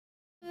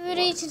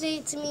Hey, today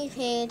it's me,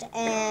 Paige,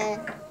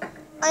 and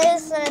I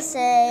just want to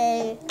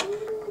say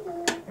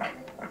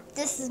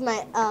this is the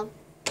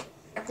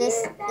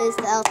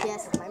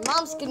LPS that my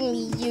mom's going to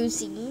be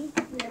using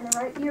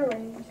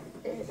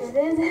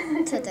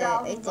today.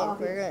 I think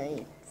we're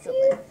going to film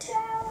it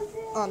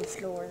on the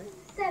floor.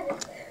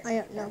 I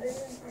don't know. I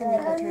think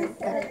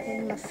I got it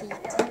in my feet.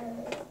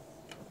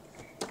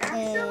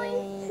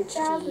 And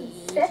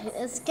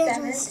it's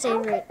going to stay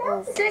right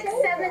over there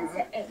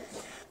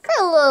for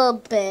a little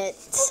bit.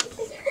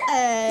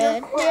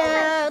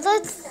 Yeah,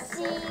 let's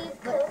see.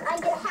 I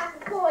get half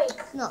a point.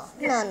 No.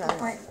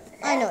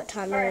 I know what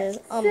time it is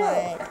on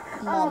my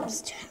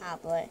mom's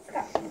tablet.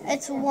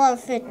 It's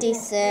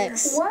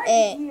 1:56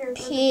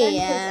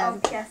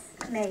 p.m.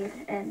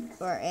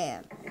 or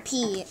a.m.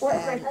 p.m.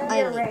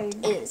 I mean,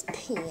 it is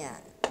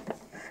p.m.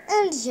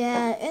 And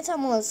yeah, it's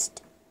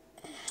almost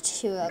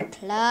 2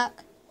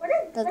 o'clock.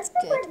 That's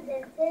good.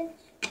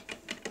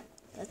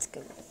 Let's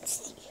go. Let's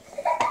see.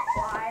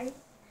 Why?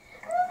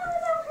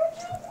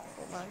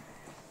 Hold on.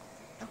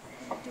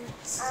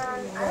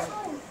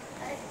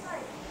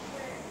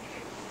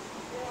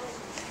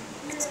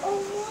 It's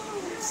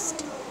almost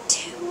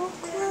 2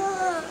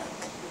 o'clock.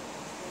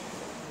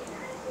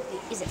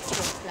 Wait, is it 2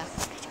 o'clock?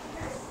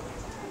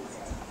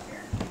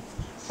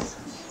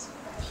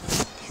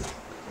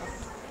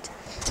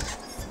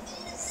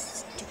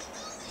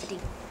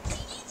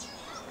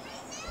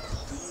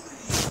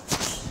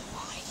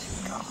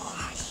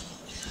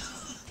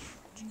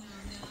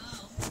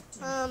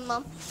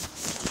 Mom,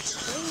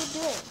 what are you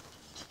doing?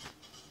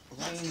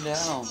 Laying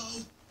down.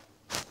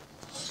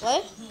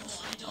 What?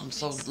 I'm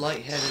so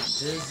lightheaded,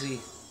 dizzy.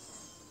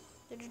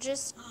 Did you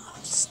just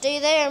stay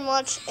there and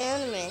watch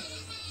anime? Okay.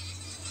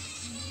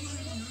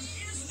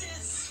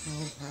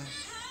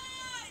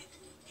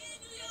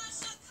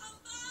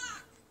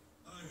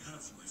 I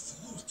have my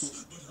faults,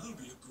 but I'll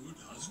be a good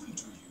husband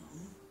to you.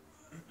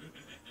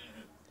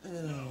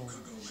 Now,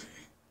 Kagome,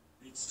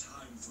 it's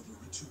time for the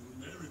ritual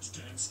marriage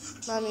dance.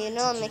 Mom, you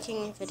know I'm making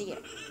a video.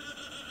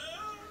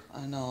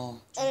 I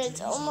know. And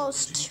it's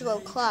almost 2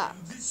 o'clock.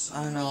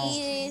 I know.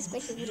 Please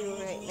make a video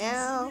right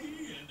now. And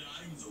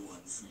I'm the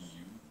one for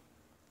you.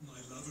 My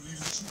lovely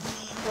little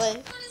What?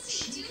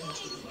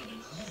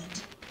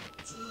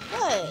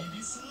 What?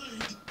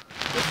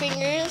 Your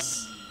fingers?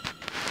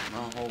 My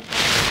whole body.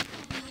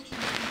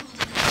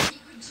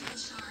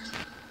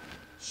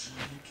 She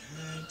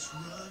can't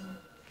run,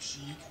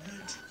 she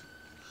can't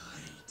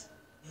hide.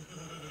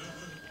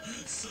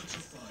 Such a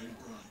fine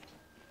bride.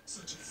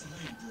 Such a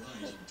fine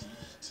bride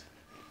indeed.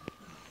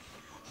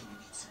 How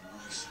about some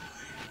rice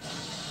wine?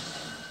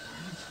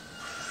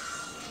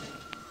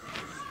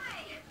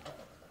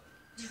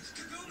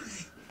 Kagome,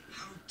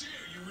 how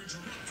dare you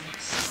interrupt my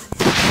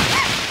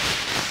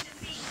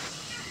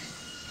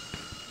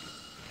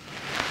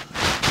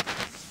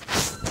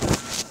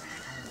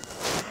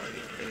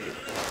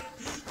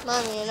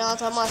Mom, you know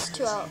it's almost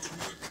 2 o'clock.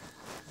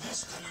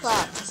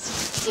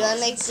 Do you want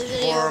to make the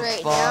video 4,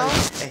 right 5, now?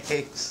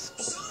 8.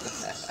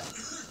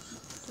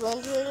 Do you want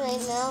to do it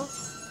right now?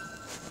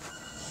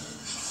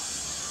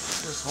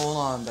 Just hold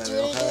on, Do baby, you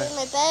want to do it okay? in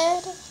my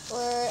bed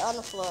or on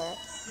the floor?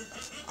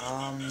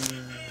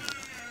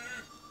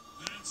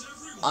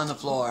 On the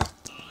floor.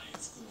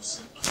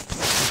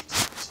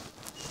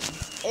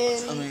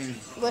 In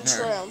which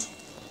here. room?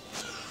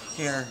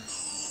 Here.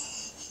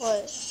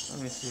 What? Let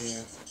me see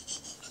here.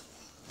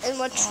 In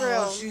which Oh,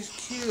 room? she's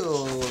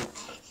cute.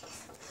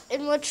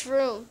 In which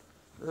room?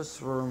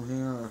 This room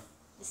here.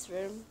 This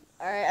room.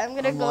 Alright, I'm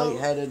gonna I'm go.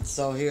 lightheaded,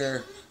 so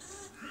here.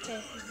 Okay.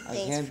 I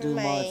Thanks can't for do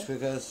my... much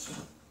because...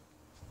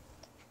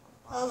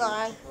 Hold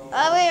on.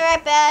 I'll be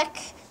right back.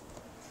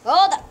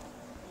 Hold up.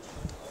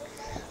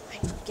 I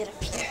can get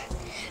up here.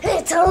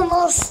 It's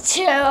almost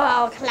 2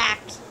 o'clock.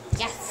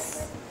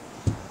 Yes.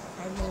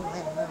 I know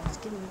my mom's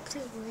going to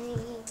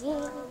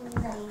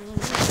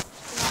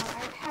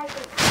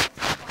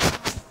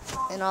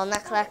and on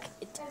that clock,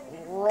 it's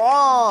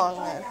wrong.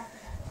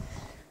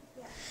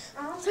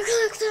 The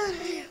clock that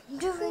I'm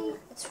doing,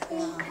 it's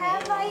wrong.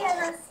 Have I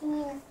ever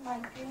seen my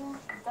dream?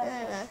 I'm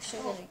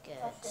actually gonna get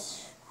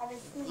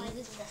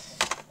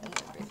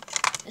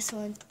this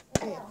one.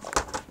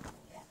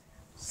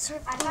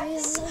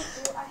 Surprise!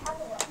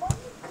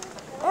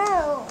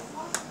 Oh!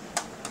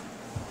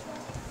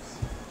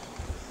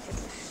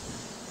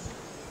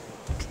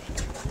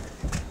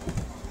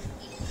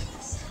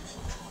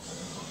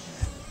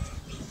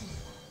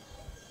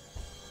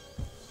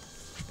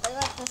 I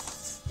got this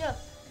stuff.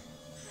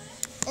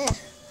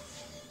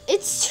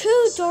 It's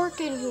too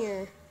dark in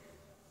here.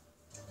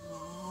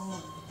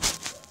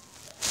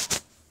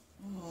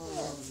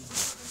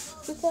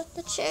 We got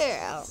the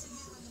chair out.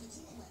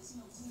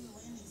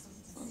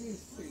 Let me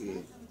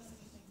see.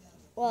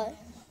 What?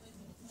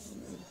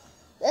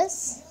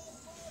 This?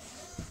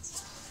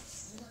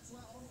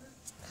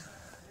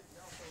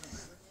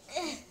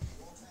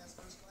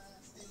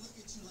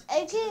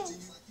 I can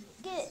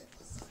get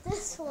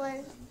this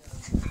one,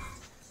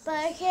 but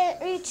I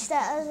can't reach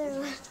that other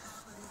one.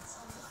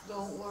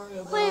 Don't worry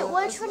about it. Wait,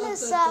 which It's one not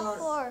is that that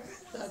dark.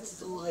 for? That's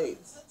the light.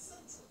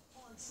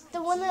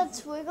 The one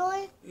that's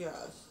wiggling?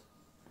 Yes.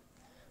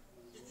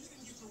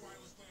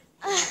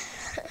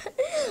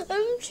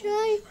 I'm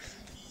trying.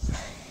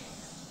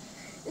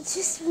 It's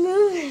just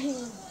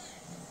moving.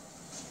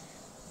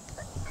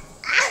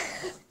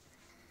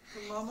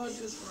 Can Mama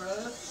just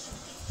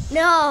rest?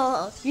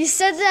 No, you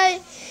said that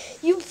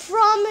you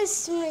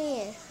promised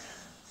me.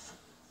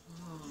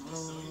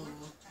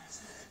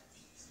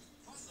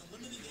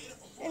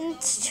 And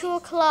it's 2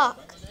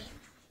 o'clock.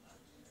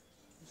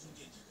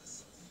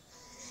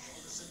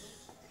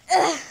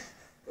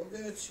 Go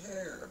get a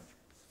chair.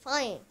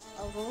 Fine,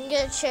 I'll go and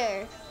get a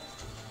chair.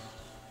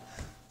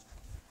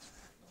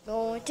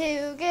 Going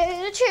to get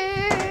a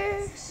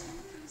chair.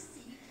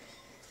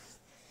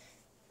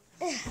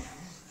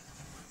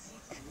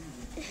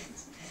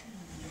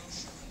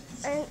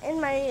 And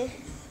my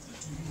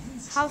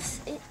house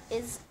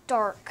is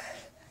dark.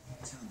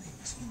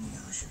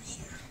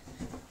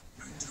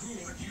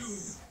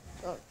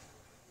 Oh.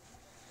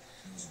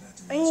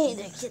 I need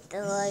to get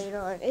the light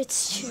on.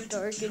 It's too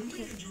dark in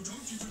here. You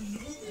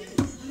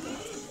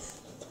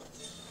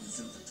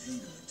felt the pain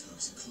of the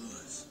toxic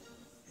claws,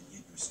 and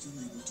yet you're still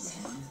able to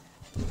run.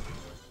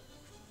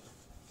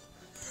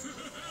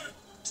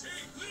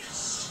 Take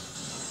this!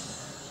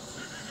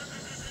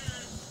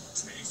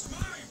 Taste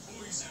my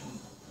poison!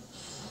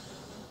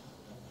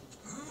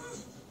 Huh?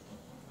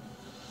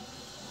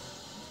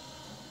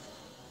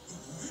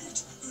 Wait!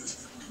 Please,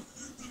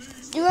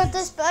 You want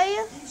this by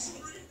you? I'm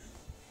sorry.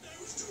 That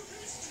was too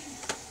hasty.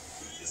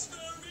 Please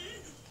spare me.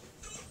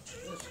 Don't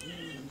kill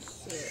me.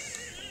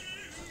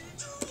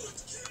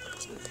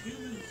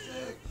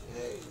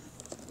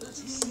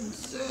 This human's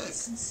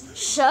sick.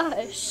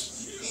 Shush.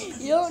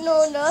 You don't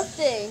know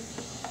nothing.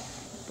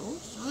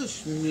 Don't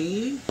hush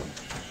me.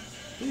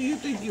 Who do you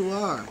think you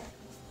are?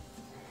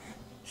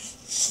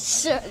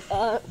 Shut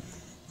up.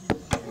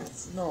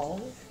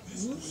 No.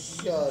 You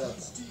shut up.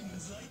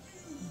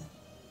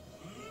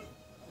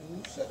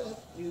 You shut up.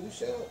 You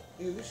shut up.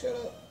 You shut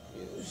up.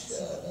 You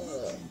shut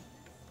up.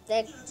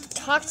 Then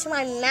talk to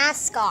my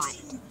mascot.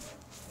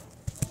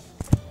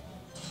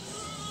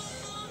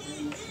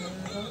 You shut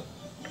up.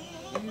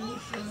 You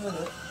shut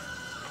up.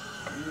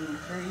 You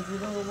crazy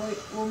little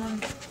white woman.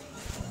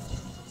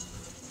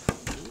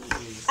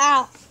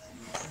 Ow.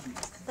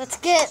 Let's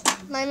get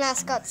my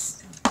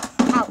mascot's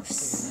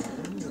house.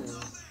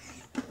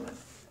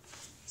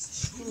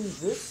 Who's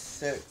this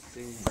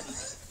sexy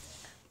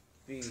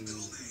bee?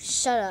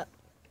 Shut up.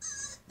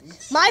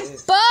 My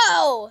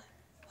bow!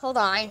 Hold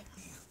on.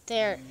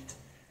 There.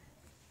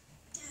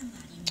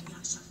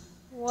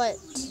 What?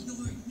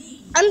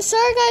 I'm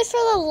sorry guys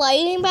for the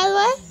lighting, by the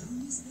way.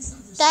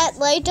 That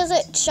light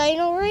doesn't shine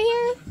over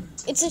here.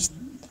 It just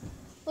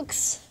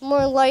looks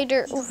more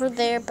lighter over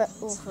there, but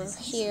over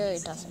here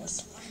it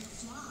doesn't.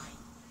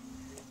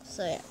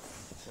 So yeah.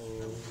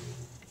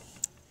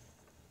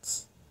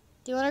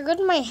 Do you want to go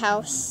to my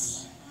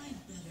house?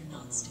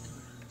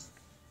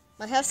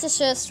 My house is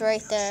just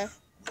right there.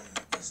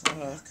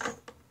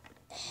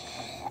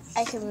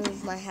 I can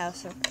move my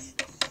house over.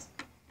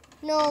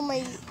 No,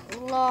 my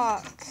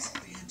lock.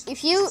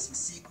 If you'll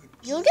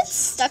get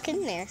stuck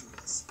in there.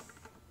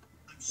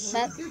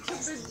 That, Get your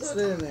big butt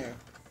in there.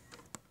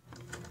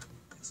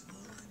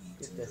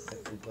 Get that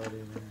sexy butt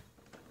in there.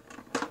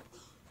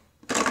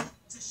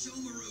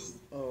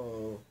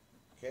 Oh,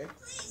 okay.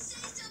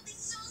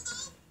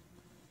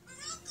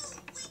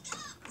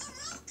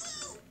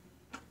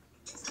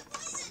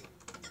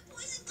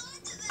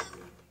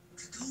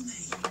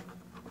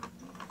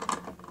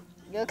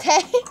 you okay?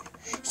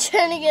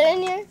 Trying to get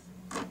in here?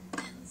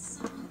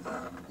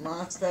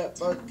 My fat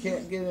butt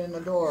can't get in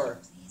the door.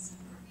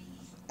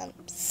 I'm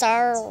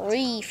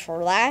sorry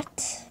for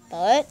that,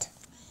 but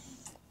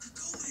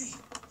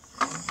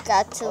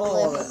got to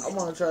Hold live. on, I'm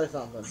gonna try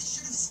something.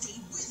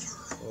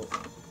 Oh,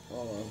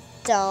 hold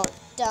on.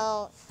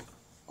 Don't.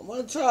 I'm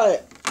gonna try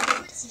it.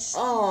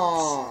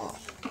 Oh,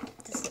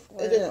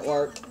 it didn't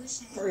work.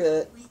 Forget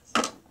it.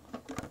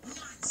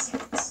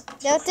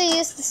 You have to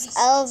use this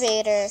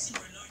elevator.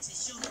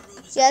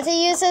 You have to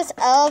use this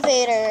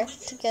elevator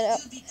to get up.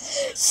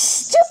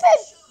 Stupid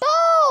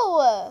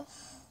bow!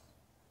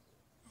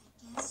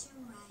 Guess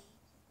you're right.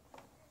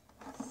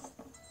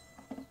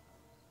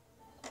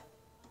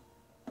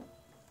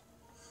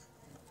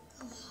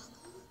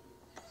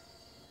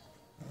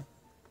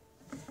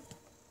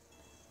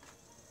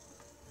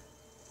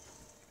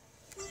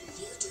 What are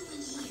you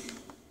doing here?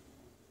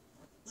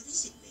 What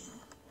is it, man?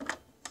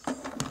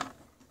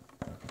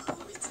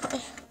 Oh, it's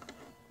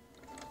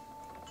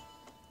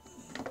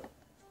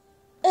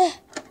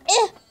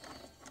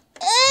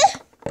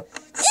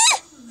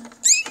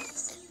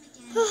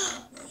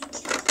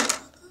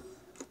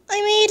I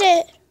made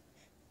it.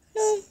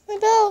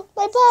 No,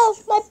 my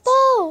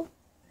bow.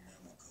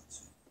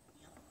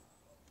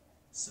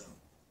 So,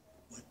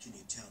 what can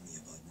you tell me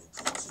about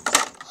Mokotsu?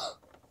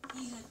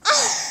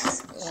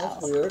 That's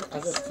weird. I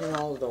just came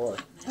out of the door.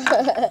 But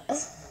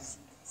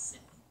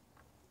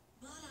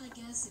I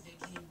guess if it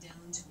came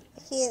down to it,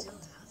 Here. you'd still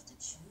have to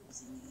choose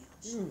in the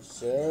You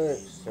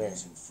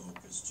sexy.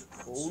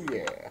 Oh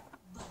yeah.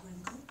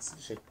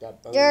 Shake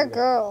that booty. You're a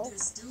girl.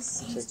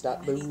 Shake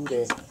that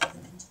booty.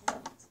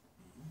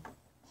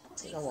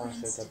 I don't want to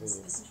shake that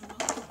booty.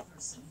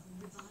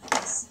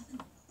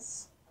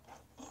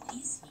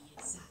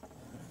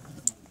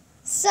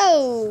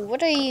 So,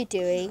 what are you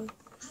doing?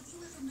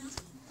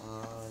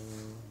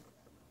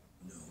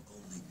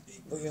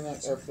 Looking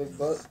at her big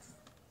butt.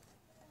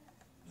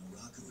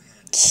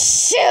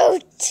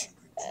 Shoot!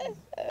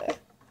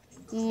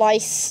 My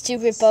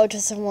stupid boat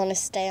doesn't want to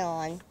stay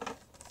on.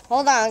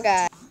 Hold on,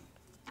 guys.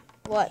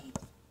 What?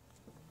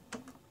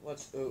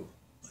 What's ooh?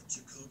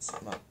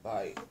 Not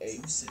by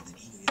 8.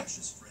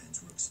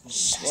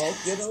 Shut Well, up.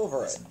 get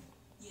over it.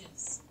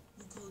 Yes,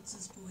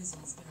 Lukots's poison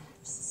is very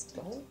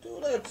persistent. Don't do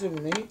that to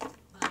me.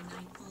 By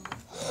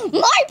nightfall,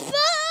 My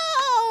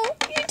bow!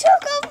 You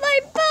took off my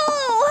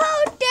bow!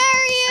 How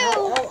dare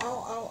Ow, you! ow, ow,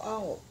 ow,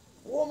 ow.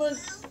 Woman,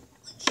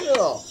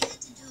 chill.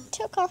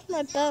 Took off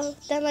my bow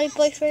that my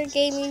boyfriend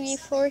gave me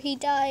before he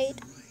died.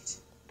 Right.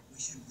 We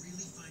should really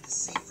find a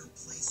safer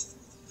place for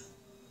them.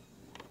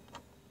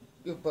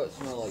 Your butt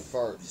smells like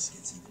farts. This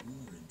gets even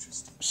more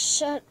interesting.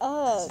 Shut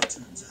up.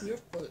 Turns out Your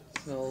butt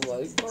smells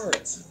like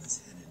farts.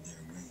 someone's headed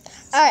their way.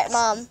 Alright,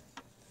 Mom.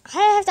 I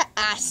have to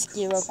ask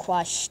you a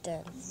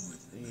question.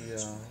 Yeah.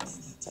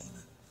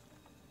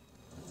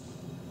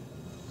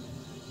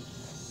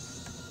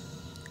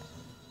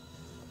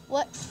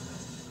 What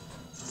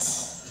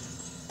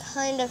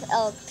kind of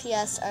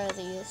LPS are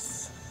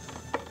these?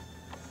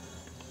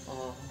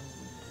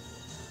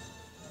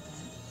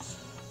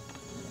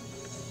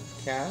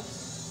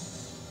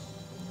 Cats?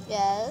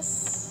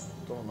 Yes.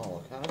 Don't know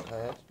what kind of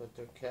cats, but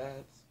they're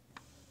cats.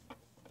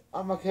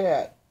 I'm a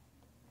cat.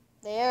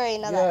 They already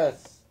know that.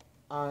 Yes.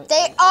 I They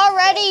am a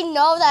already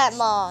know that,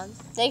 Mom.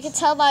 They can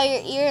tell by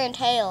your ear and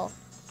tail.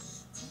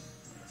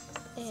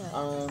 Ew. cat.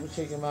 I'm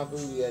shaking my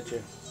booty at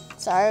you.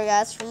 Sorry,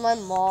 guys, for my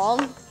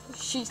mom.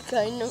 She's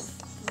kind of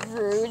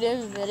rude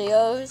in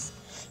videos.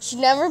 She's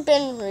never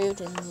been rude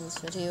in these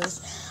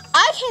videos.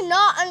 I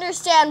cannot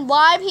understand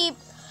why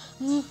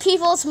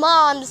people's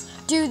moms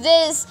do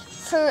this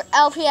for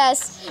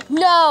LPS.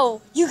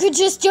 No, you could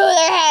just do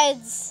their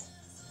heads.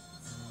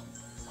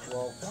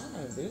 Well,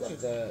 fine. Be like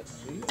that.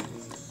 Jeez.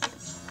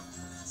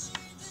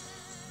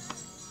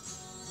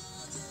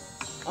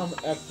 I'm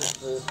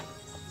extra.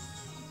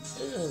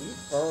 Ew, you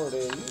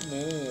farted. You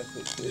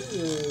nasty. Ew,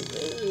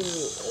 ew,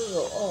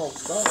 ew. Oh,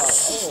 God.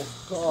 Oh,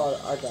 God.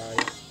 I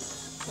died.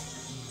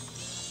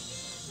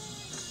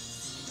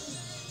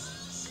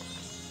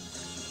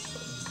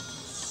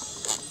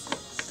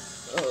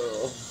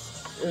 Oh.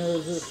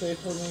 Is it safe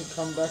for me to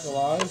come back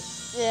alive?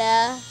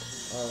 Yeah.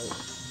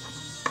 Alright.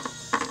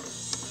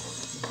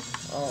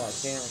 Oh, I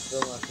can't feel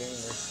my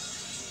fingers.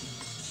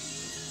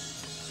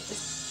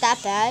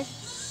 That bad?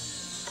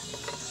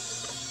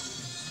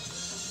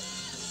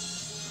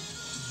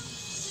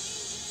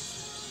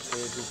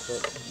 Baby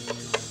foot.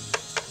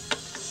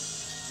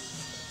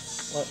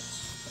 What?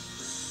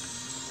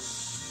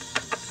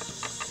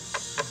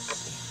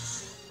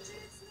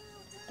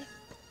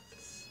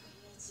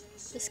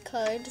 This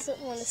color doesn't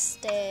want to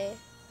stay.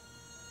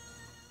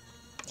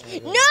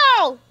 Okay.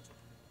 No!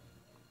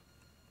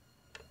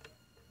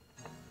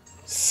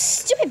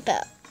 Stupid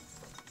boat.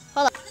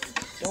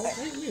 Don't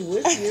take me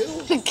with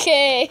you.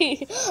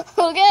 Okay.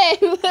 Okay,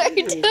 we're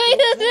doing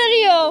the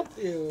video.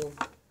 You.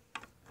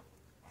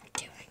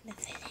 Doing the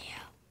video.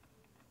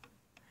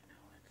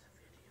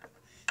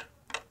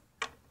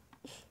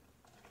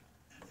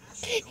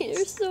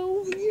 You're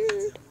so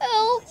weird.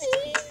 Help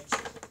me.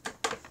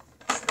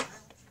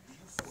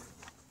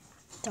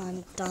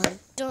 Dun dun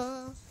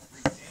dun.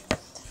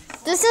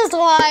 This is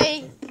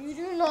why you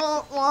do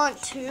not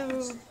want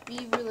to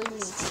be really mean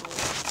to me.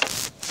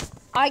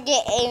 I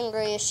get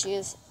angry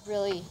issues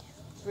really,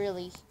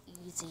 really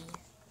easy.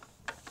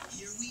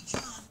 Here we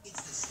come.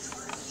 It's the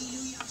start of the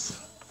Inuyasha.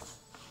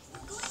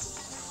 We're going to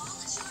gather all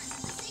the shards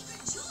of the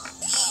sacred jewel.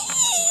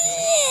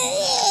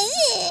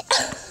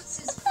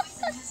 Since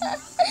poison has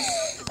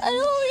eroded I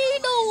don't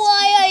even know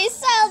why I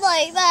sound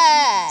like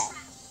that.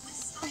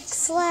 with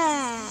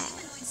Slide,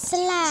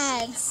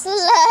 slide,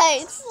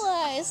 slide,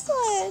 slide,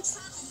 slide.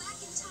 travel back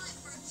in time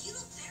for a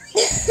feudal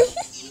fairy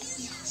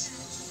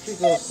She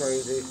goes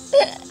crazy.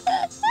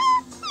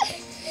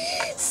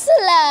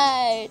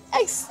 Slide,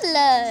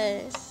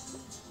 slide.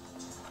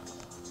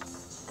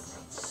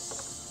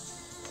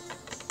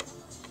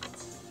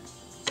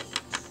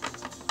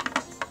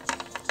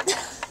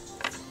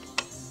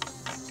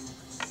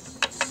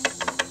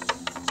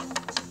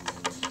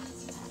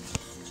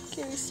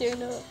 Can we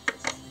stand up?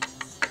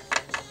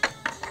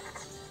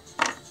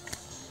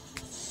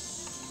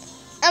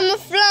 I'm a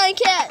flying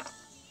cat.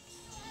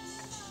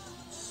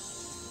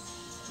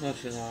 No,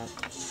 she's not.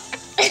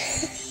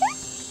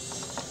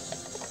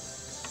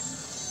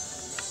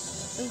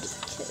 I'm just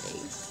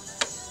kidding.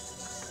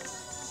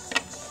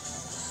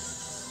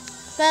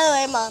 By the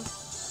way, Mom,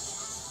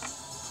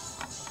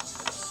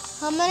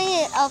 how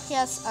many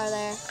LPS are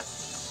there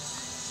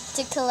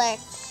to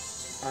collect?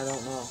 I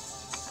don't know.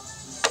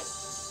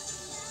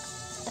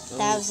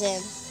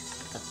 1,000.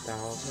 1,000.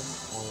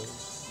 Oh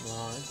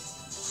my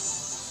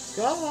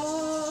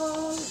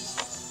God.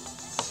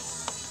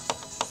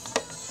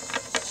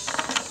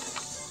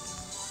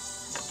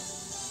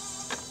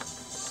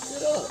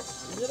 Get up.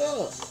 Get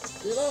up.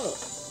 Get up.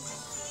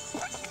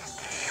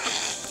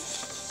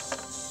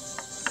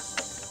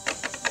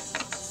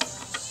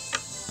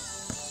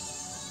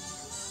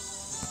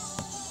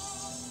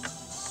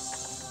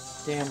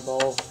 Damn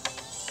ball.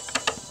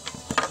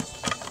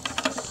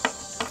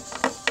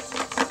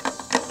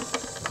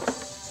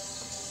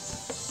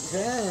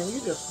 Damn, you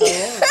just fell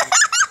off.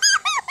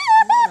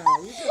 Yeah,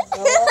 you just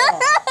fell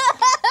off.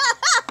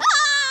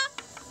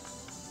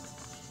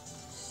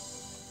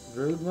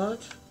 Rude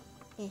much?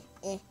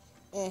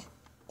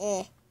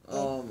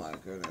 Oh my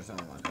goodness, oh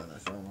my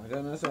goodness, oh my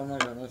goodness, oh my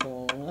goodness,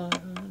 oh my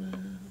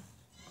goodness.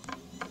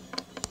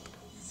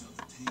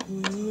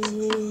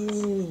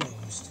 Ooh.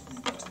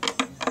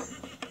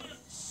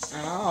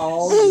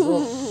 Ow, you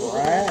little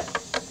brat.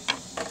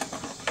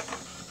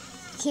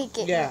 Kick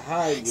it. Yeah,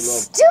 hi, you little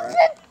brat.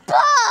 Stupid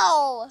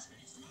bow!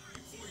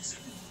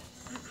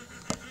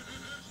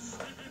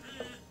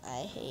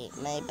 I hate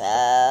my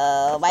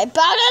bow. My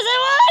bow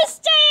doesn't want to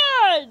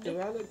stand! Do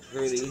I look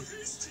pretty?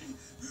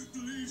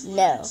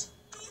 No.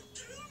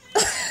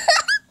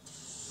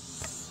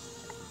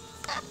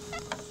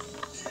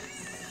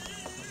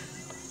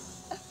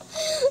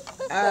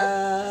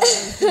 I'm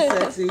too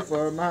sexy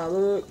for my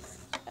looks.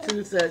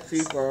 Too sexy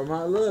for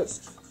my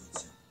looks.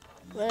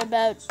 What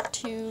about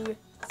too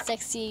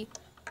sexy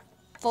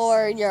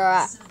for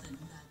your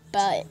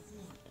butt?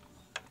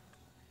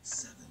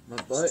 My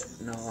butt?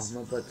 No,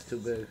 my butt's too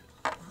big.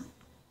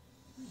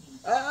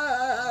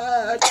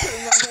 I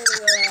turned my head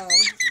around.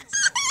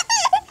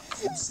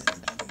 You said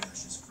that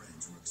Inuyasha's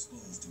friends were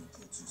exposed to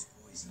Okotsu's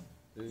poison.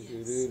 This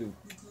gets even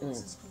more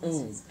interesting. As it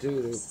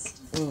turns out,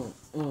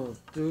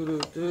 their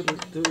brother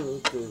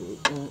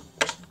Genkotsu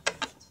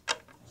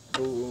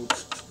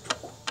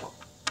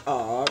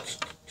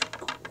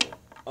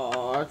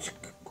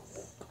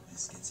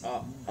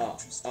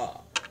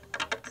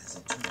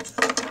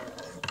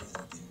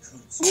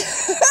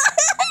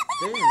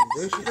Damn,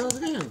 there she goes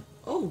again.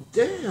 Oh,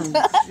 damn.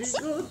 She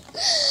goes.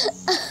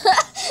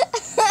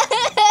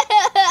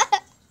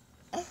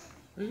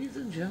 Ladies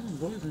and gentlemen,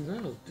 boys and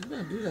girls, do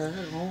not do that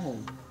at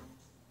home.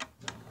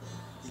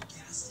 the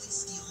ghastly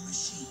steel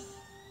machine.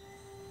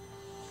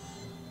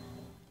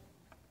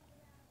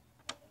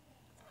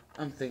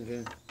 I'm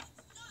thinking.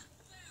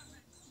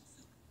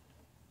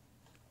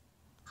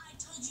 I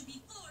told you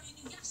before,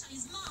 Inuyasha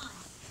is mine.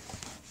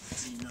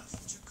 That's enough,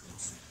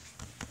 Jakotsu.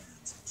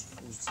 Hands have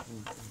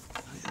changed. I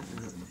have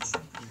another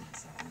mission planned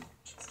for you.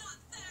 It's not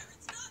fair,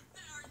 it's not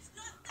fair, it's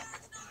not fair,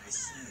 it's not I fair.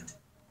 said,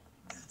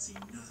 that's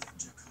enough,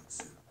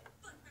 Jakotsu.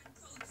 But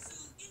Renkotsu,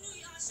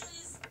 Inuyasha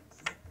is...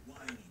 Quit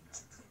whining,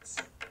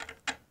 Jakotsu.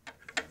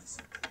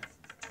 Listen carefully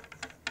to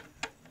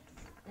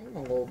what I'm I'm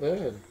gonna go to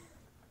bed.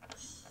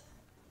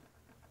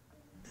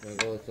 Can I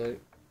go to sleep?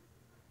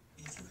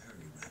 If you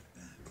hurry right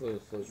back, Go to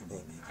sleep, you bro.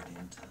 may make it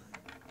in time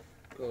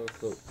Go to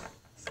sleep.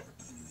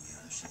 for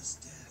Inuyasha's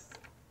death.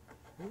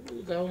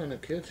 Who's out in the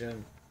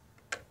kitchen?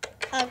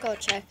 I'll go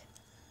check.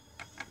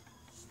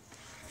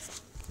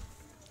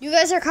 You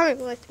guys are coming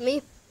with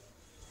me.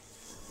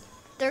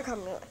 They're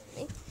coming with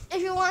me.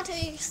 If you want to,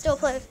 you can still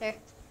play with her.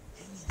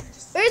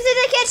 Who's in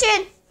the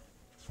kitchen?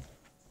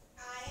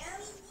 I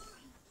am.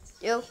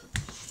 You.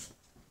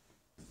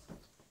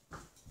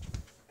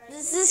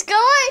 This is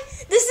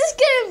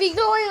gonna be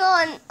going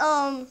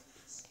on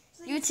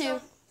YouTube.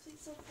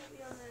 Please don't put me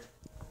on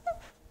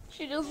that.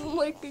 She doesn't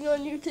like being on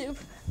YouTube.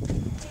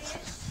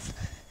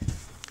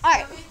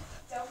 Alright,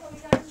 Don't put me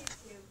on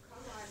YouTube.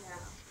 Come on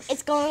now.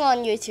 it's going on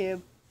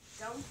YouTube.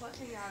 Don't put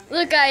me on there.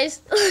 Look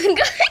guys. Look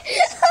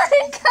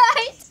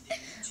guys.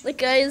 Look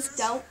guys.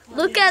 Don't put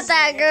Look me at on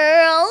that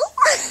there. girl.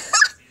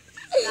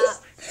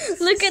 Stop.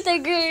 Look at the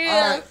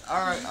girl.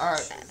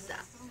 Alright.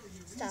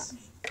 Stop.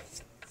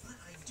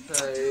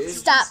 Sage.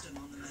 Stop.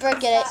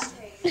 Forget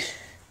it.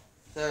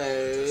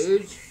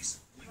 Sage.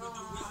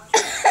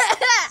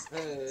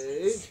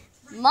 Sage.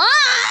 Mom!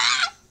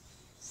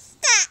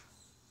 Stop.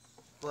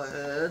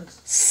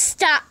 Flatheads.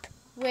 Stop.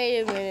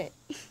 Wait a minute.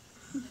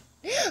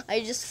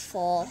 I just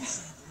fall.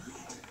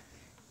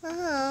 Did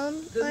Mama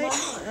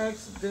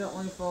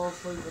accidentally fall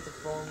asleep with the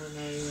phone in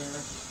her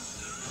ear?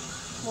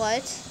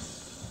 What?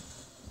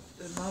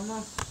 Did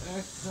Mama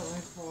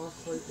accidentally fall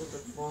asleep with the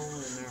phone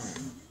in her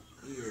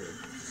ear?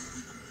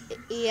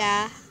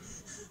 Yeah.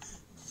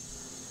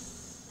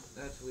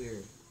 That's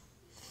weird.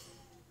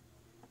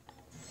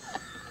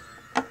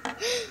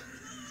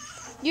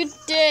 You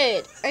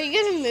did. Are you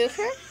gonna move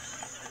her?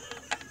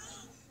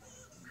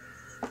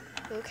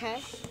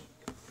 Okay.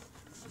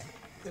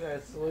 Could I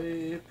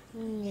sleep?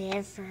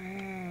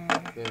 Never.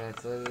 Could I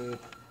sleep?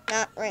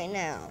 Not right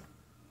now.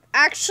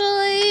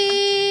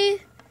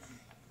 Actually,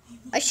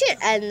 I should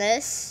end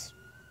this.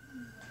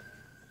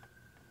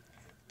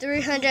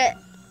 300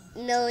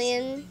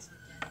 million.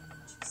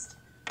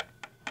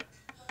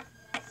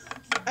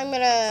 I'm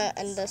gonna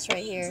end this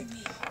right here.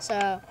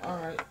 So,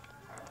 Alright.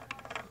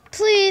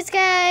 please,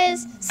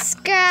 guys,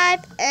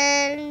 subscribe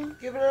and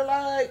Give it a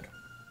like.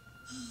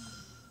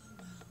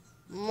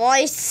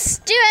 my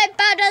stupid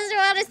phone doesn't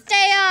want to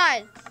stay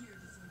on.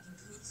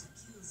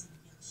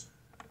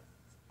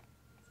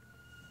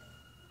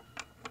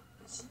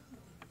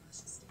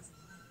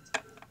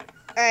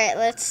 Alright,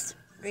 let's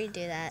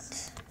redo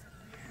that.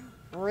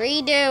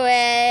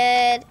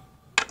 Redo it.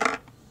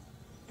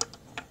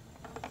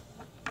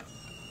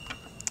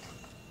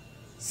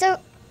 So,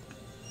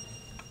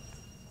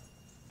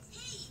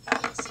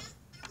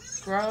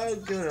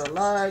 Subscribe, give it a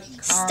like.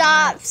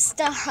 stop.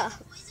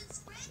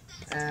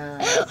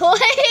 And,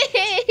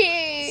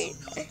 Wait.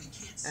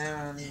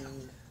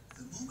 and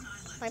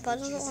My phone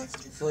doesn't want to.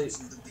 sleep.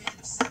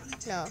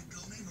 No.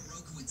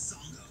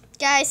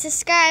 Guys,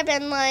 subscribe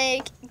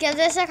and give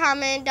this a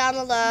comment down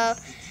below.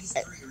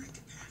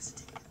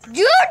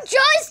 You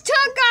just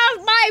took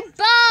off my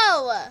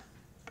bow!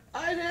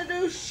 I didn't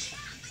do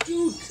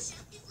shoot.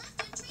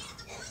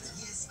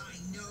 Yes,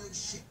 I know,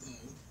 Shippo.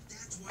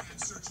 That's why I'm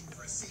searching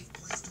for a safe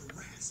place to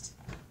rest.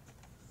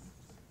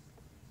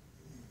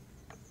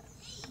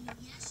 Hey,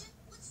 Inuyasha,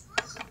 what's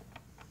wrong?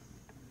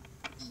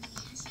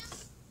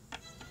 Inuyasha?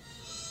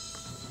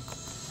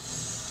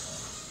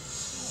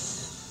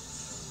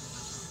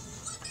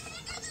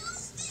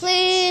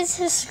 Please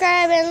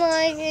subscribe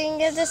and and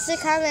give this a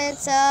comment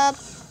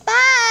up.